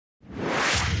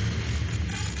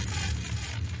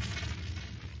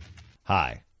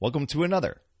Hi, welcome to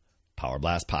another Power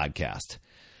Blast podcast.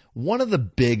 One of the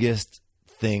biggest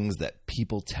things that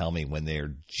people tell me when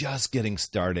they're just getting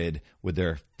started with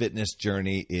their fitness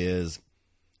journey is,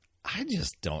 I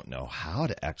just don't know how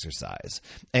to exercise.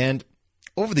 And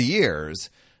over the years,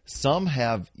 some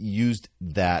have used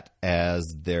that as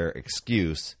their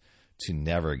excuse to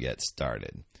never get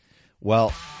started.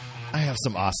 Well, I have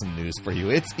some awesome news for you.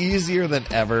 It's easier than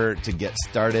ever to get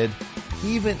started,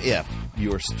 even if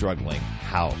you are struggling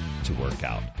how to work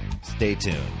out. Stay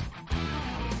tuned.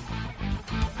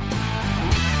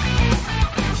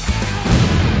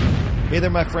 Hey there,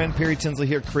 my friend. Perry Tinsley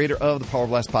here, creator of the Power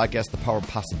Blast podcast, The Power of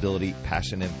Possibility,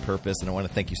 Passion, and Purpose. And I want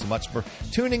to thank you so much for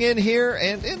tuning in here.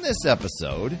 And in this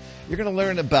episode, you're going to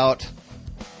learn about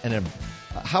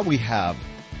how we have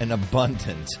an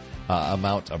abundant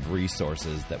amount of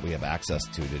resources that we have access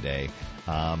to today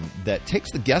that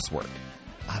takes the guesswork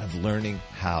out of learning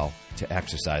how to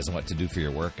exercise and what to do for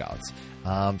your workouts.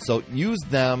 So use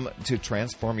them to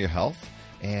transform your health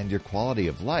and your quality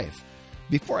of life.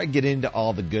 Before I get into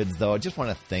all the goods, though, I just want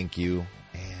to thank you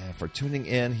for tuning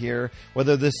in here,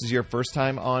 whether this is your first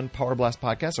time on Power Blast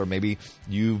Podcast or maybe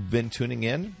you've been tuning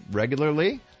in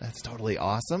regularly. That's totally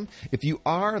awesome. If you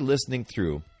are listening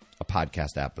through a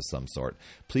podcast app of some sort,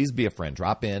 please be a friend.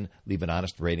 Drop in, leave an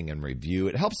honest rating and review.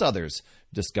 It helps others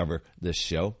discover this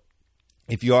show.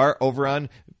 If you are over on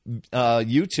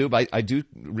YouTube, I do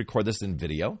record this in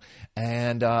video.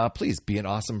 And please be an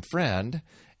awesome friend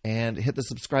and hit the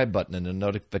subscribe button and the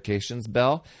notifications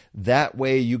bell. That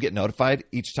way you get notified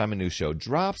each time a new show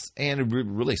drops. And it'd be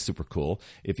really super cool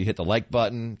if you hit the like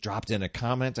button, dropped in a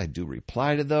comment. I do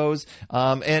reply to those.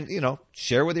 And,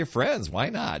 share with your friends. Why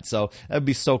not? So that'd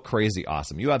be so crazy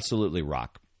awesome. You absolutely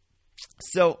rock.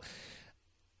 So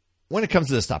when it comes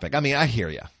to this topic, I hear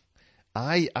you.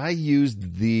 I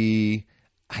used the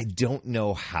I don't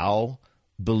know how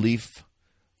belief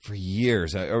for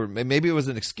years, or maybe it was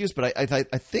an excuse, but I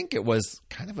think it was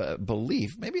kind of a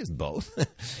belief. Maybe it's both.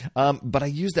 But I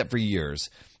used that for years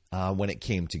when it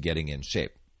came to getting in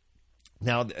shape.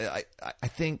 Now,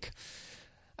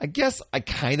 I guess I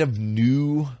kind of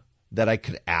knew that I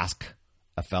could ask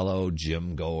a fellow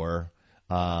gym goer,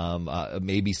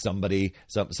 maybe somebody,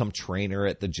 some trainer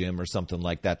at the gym or something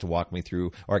like that to walk me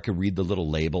through, or I could read the little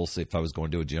labels if I was going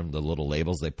to a gym, the little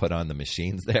labels they put on the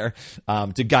machines there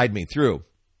to guide me through.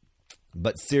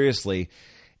 But seriously,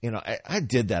 I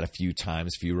did that a few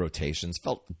times, few rotations,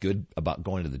 felt good about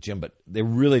going to the gym, but they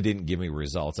really didn't give me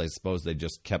results. I suppose they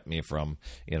just kept me from,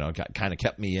 kind of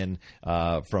kept me in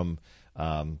from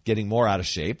getting more out of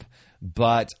shape.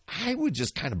 But I would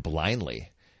just kind of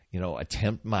blindly,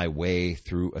 attempt my way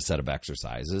through a set of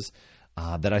exercises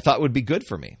that I thought would be good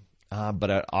for me. But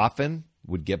I often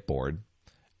would get bored.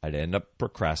 I'd end up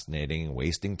procrastinating,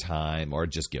 wasting time, or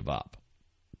just give up.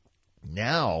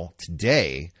 Now,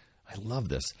 today, I love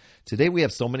this. Today we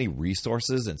have so many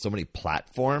resources and so many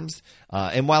platforms.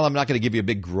 And while I'm not going to give you a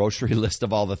big grocery list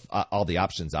of all the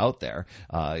options out there,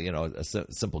 a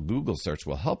simple Google search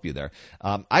will help you there.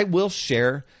 I will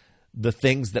share the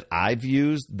things that I've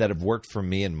used that have worked for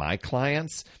me and my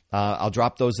clients. I'll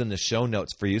drop those in the show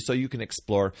notes for you so you can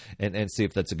explore and see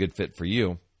if that's a good fit for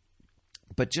you.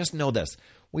 But just know this.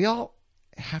 We all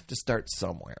have to start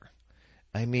somewhere.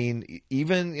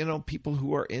 Even, people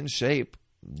who are in shape,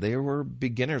 they were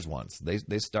beginners once.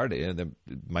 They started. There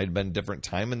might have been a different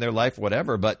time in their life,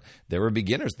 whatever, but they were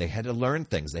beginners. They had to learn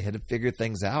things. They had to figure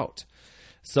things out.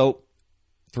 So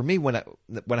for me, when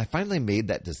I finally made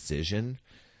that decision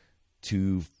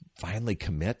to finally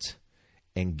commit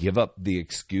and give up the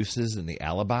excuses and the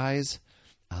alibis,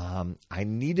 I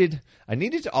needed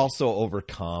to also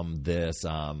overcome this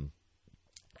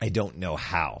I don't know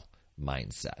how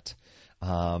mindset.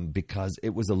 Because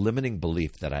it was a limiting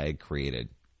belief that I had created.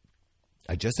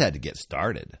 I just had to get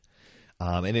started.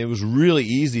 And it was really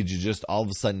easy to just all of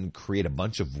a sudden create a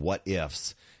bunch of what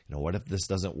ifs. What if this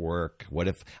doesn't work? What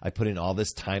if I put in all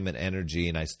this time and energy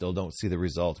and I still don't see the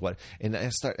results? And I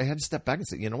had to step back and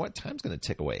say, time's going to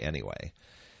tick away anyway.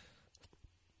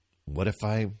 What if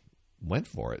I went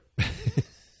for it?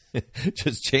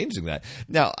 Just changing that.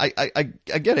 Now, I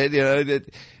get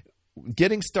it.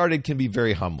 Getting started can be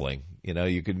very humbling.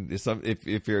 You can,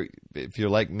 if you're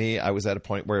like me, I was at a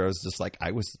point where I was just like,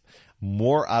 I was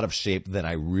more out of shape than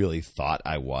I really thought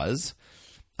I was.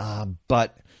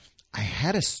 But I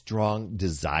had a strong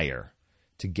desire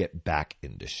to get back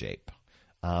into shape.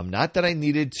 Not that I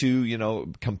needed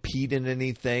to, compete in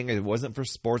anything. It wasn't for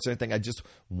sports or anything.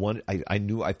 I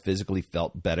knew I physically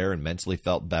felt better and mentally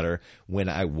felt better when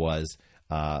I was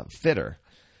fitter.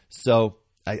 So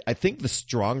I think the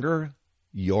stronger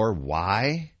your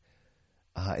why,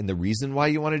 and the reason why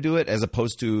you want to do it, as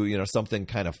opposed to, something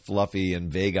kind of fluffy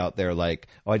and vague out there like,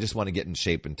 oh, I just want to get in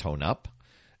shape and tone up.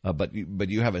 But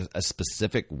you have a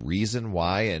specific reason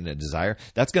why and a desire,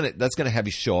 that's gonna have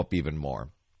you show up even more,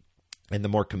 and the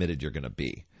more committed you're gonna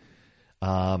be.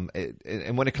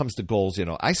 And when it comes to goals,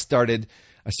 I started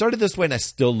this way, and I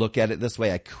still look at it this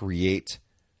way. I create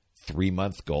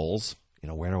 3-month goals.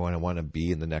 Where do I want to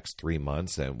be in the next 3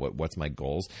 months, and what's my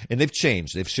goals? And they've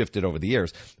changed, they've shifted over the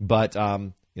years. But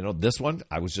this one,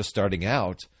 I was just starting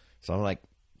out, so I'm like,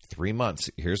 3 months.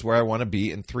 Here's where I want to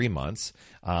be in 3 months.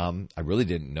 I really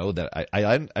didn't know that.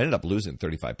 I ended up losing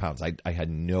 35 pounds. I had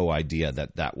no idea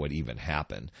that would even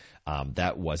happen.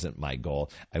 That wasn't my goal.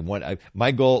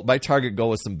 My target goal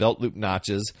was some belt loop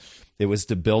notches. It was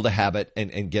to build a habit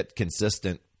and get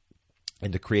consistent,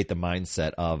 and to create the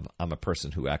mindset of, I'm a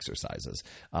person who exercises.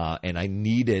 And I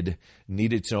needed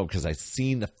to know, because I'd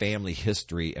seen the family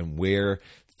history and where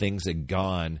things had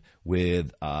gone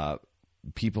with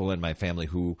people in my family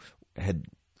who had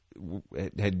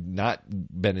not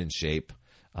been in shape,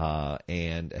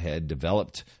 and had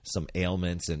developed some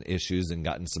ailments and issues and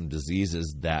gotten some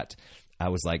diseases, that I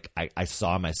was like, I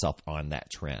saw myself on that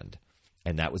trend.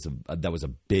 And that was a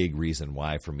big reason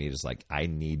why for me. It's like, I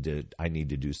need to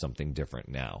do something different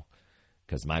now,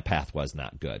 because my path was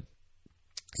not good.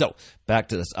 So back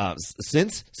to this.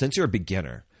 Since you're a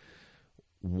beginner,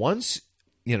 once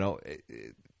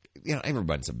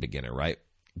everyone's a beginner, right?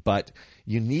 But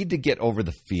you need to get over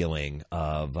the feeling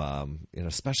of,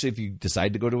 especially if you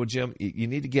decide to go to a gym, you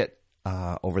need to get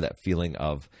over that feeling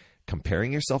of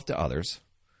comparing yourself to others.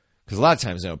 Because a lot of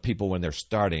times, people, when they're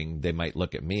starting, they might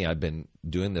look at me. I've been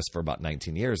doing this for about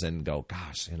 19 years and go,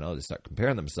 gosh, they start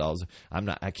comparing themselves.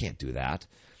 I can't do that.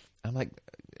 I'm like,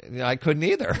 I couldn't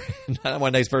either, not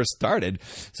when I first started.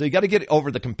 So you got to get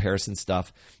over the comparison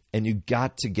stuff, and you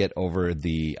got to get over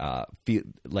the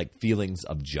feelings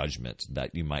of judgment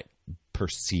that you might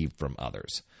perceive from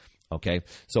others. Okay,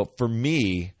 so for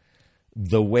me,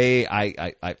 the way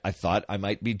I thought I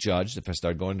might be judged if I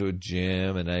started going to a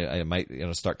gym, and I might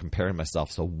start comparing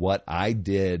myself. So what I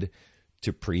did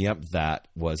to preempt that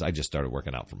was I just started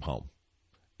working out from home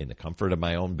in the comfort of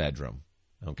my own bedroom.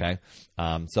 Okay.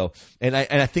 So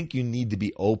I think you need to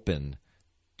be open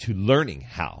to learning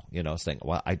how, saying,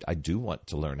 well, I do want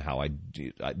to learn how I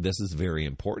do. This is very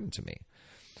important to me.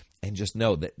 And just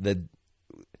know that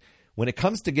when it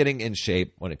comes to getting in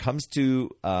shape, when it comes to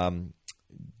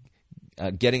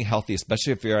getting healthy,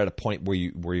 especially if you're at a point where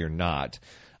you're not,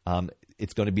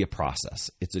 it's going to be a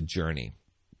process. It's a journey,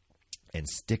 and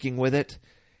sticking with it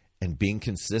and being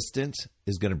consistent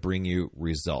is going to bring you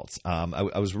results.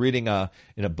 I was reading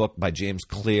in a book by James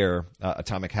Clear,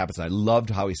 Atomic Habits, and I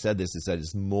loved how he said this. He said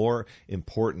it's more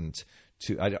important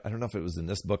to, I don't know if it was in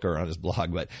this book or on his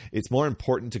blog, but it's more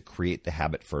important to create the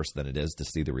habit first than it is to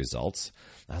see the results.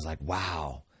 And I was like,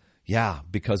 wow. Yeah,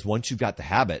 because once you've got the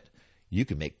habit, you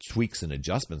can make tweaks and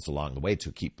adjustments along the way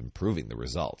to keep improving the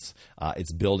results.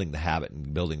 It's building the habit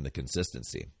and building the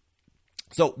consistency.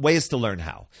 So ways to learn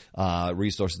how,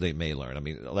 resources they may learn. I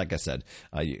mean, like I said,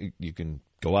 you can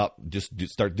go out,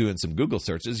 start doing some Google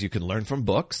searches. You can learn from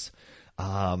books.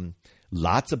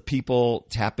 Lots of people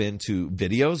tap into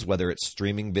videos, whether it's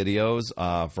streaming videos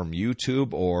from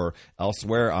YouTube or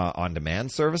elsewhere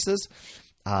on-demand services.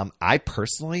 I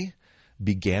personally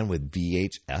began with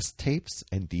VHS tapes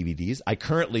and DVDs. I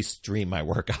currently stream my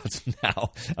workouts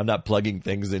now. I'm not plugging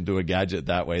things into a gadget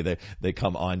that way. They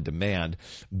come on demand.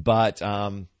 But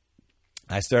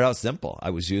I started out simple. I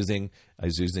was using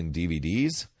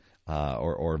DVDs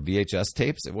or VHS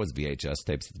tapes. It was VHS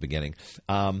tapes at the beginning.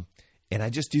 And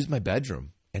I just used my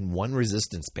bedroom and one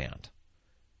resistance band.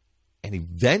 And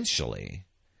eventually,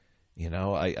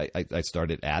 I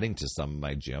started adding to some of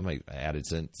my gym. I added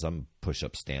some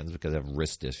push-up stands because I have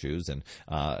wrist issues, and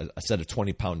a set of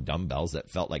 20-pound dumbbells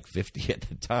that felt like 50 at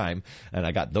the time, and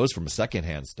I got those from a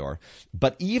secondhand store.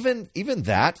 But even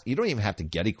that, you don't even have to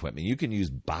get equipment. You can use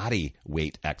body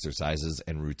weight exercises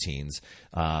and routines.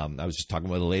 I was just talking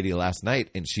with a lady last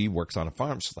night, and she works on a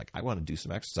farm. She's like, I want to do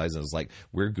some exercise. And I was like,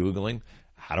 we're Googling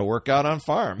how to work out on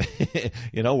farm.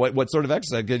 What sort of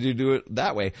exercise could you do it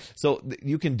that way? So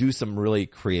you can do some really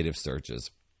creative searches.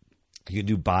 You can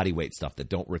do body weight stuff that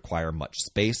don't require much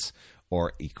space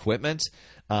or equipment.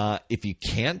 If you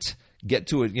can't get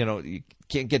to you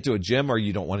can't get to a gym, or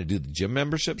you don't want to do the gym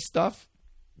membership stuff,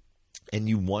 and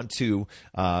you want to,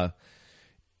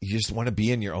 you just want to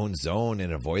be in your own zone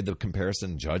and avoid the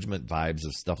comparison judgment vibes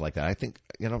of stuff like that, I think,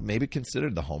 maybe consider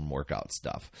the home workout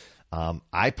stuff.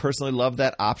 I personally love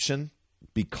that option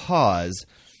because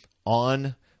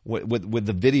with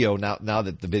the video, now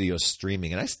that the video is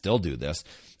streaming, and I still do this,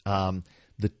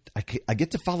 I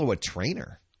get to follow a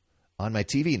trainer on my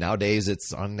TV. Nowadays,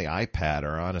 it's on the iPad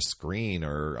or on a screen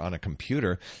or on a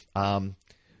computer.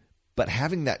 But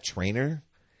having that trainer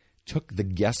took the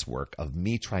guesswork of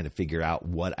me trying to figure out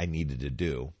what I needed to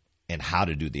do and how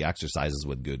to do the exercises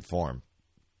with good form.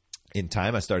 In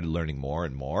time, I started learning more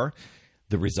and more.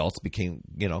 The results became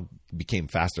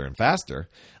faster and faster.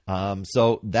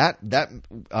 So that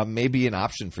may be an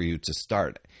option for you to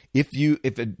start. If you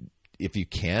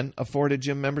can afford a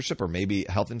gym membership, or maybe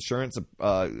health insurance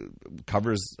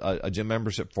covers a gym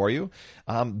membership for you,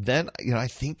 then I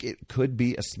think it could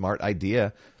be a smart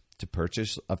idea to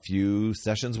purchase a few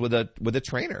sessions with a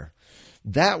trainer.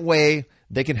 That way,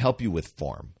 they can help you with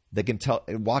form. They can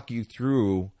walk you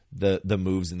through the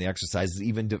moves and the exercises,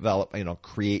 even develop,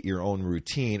 create your own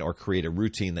routine, or create a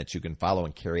routine that you can follow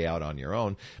and carry out on your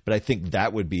own. But I think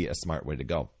that would be a smart way to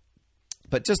go.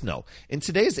 But just know, in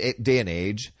today's day and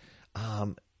age,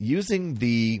 using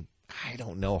the "I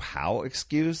don't know how"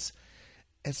 excuse,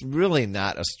 it's really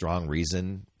not a strong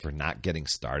reason for not getting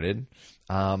started.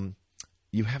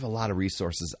 You have a lot of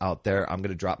resources out there. I'm going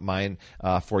to drop mine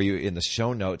for you in the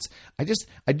show notes. I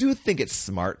do think it's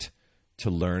smart to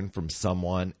learn from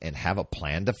someone and have a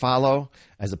plan to follow,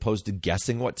 as opposed to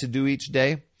guessing what to do each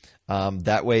day.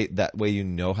 That way you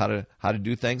know how to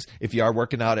do things. If you are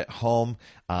working out at home,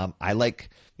 I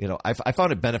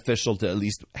found it beneficial to at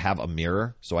least have a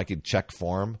mirror so I could check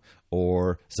form,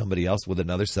 or somebody else with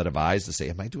another set of eyes to say,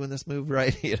 am I doing this move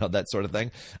right? That sort of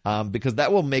thing. Because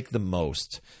that will make the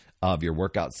most of your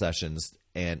workout sessions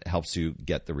and helps you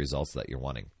get the results that you're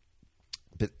wanting.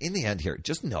 But in the end here,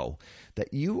 just know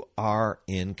that you are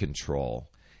in control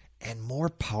and more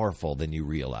powerful than you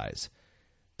realize.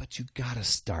 But you got to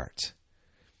start.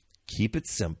 Keep it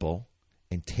simple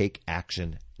and take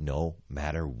action no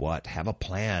matter what. Have a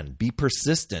plan. Be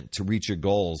persistent to reach your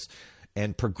goals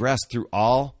and progress through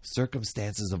all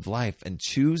circumstances of life, and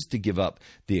choose to give up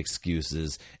the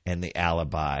excuses and the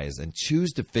alibis, and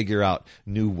choose to figure out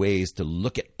new ways to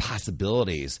look at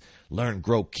possibilities, learn,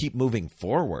 grow, keep moving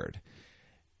forward.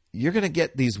 You're going to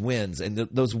get these wins, and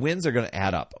those wins are going to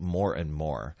add up more and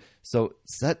more. So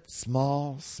set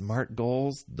small, smart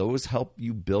goals. Those help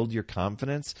you build your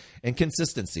confidence and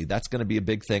consistency. That's going to be a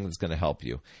big thing that's going to help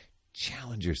you.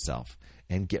 Challenge yourself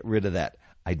and get rid of that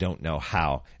 "I don't know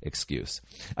how" excuse.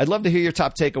 I'd love to hear your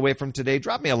top takeaway from today.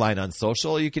 Drop me a line on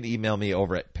social. You can email me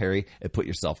over at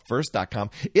perry@putyourselffirst.com.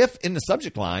 If in the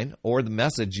subject line or the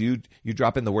message you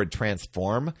drop in the word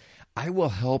transform, I will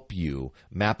help you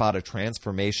map out a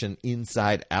transformation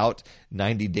inside out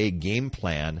 90-day game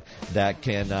plan that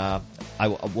can,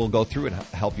 we'll go through and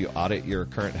help you audit your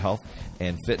current health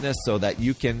and fitness so that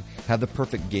you can have the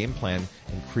perfect game plan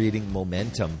and creating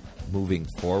momentum moving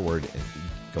forward and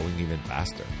going even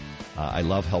faster. I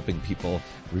love helping people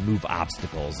remove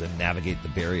obstacles and navigate the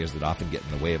barriers that often get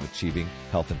in the way of achieving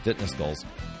health and fitness goals.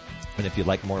 And if you'd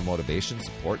like more motivation,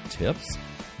 support, tips,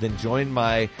 then join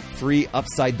my free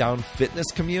Upside Down Fitness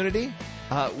community.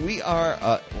 We're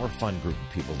a fun group of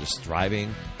people just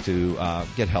striving to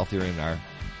get healthier in our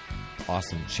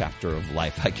awesome chapter of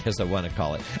life, I guess I want to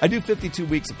call it. I do 52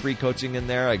 weeks of free coaching in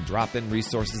there. I drop in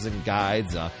resources and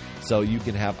guides so you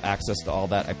can have access to all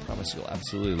that. I promise you'll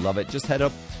absolutely love it. Just head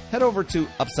over to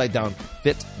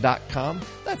UpsideDownFit.com.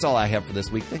 That's all I have for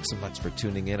this week. Thanks so much for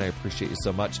tuning in. I appreciate you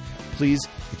so much. Please,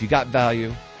 if you got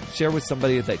value, share with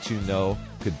somebody that you know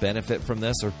could benefit from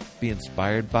this or be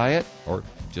inspired by it, or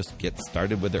just get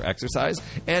started with their exercise.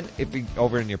 And if you're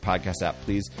over in your podcast app,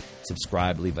 please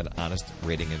subscribe, leave an honest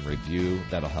rating and review.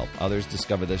 That'll help others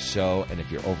discover this show. And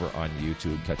if you're over on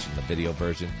YouTube catching the video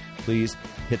version, please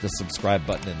hit the subscribe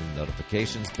button and the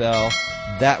notifications bell.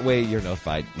 That way you're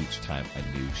notified each time a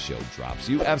new show drops.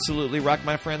 You absolutely rock,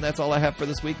 my friend. That's all I have for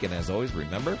this week. And as always,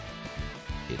 remember,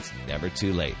 it's never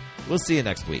too late. We'll see you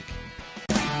next week.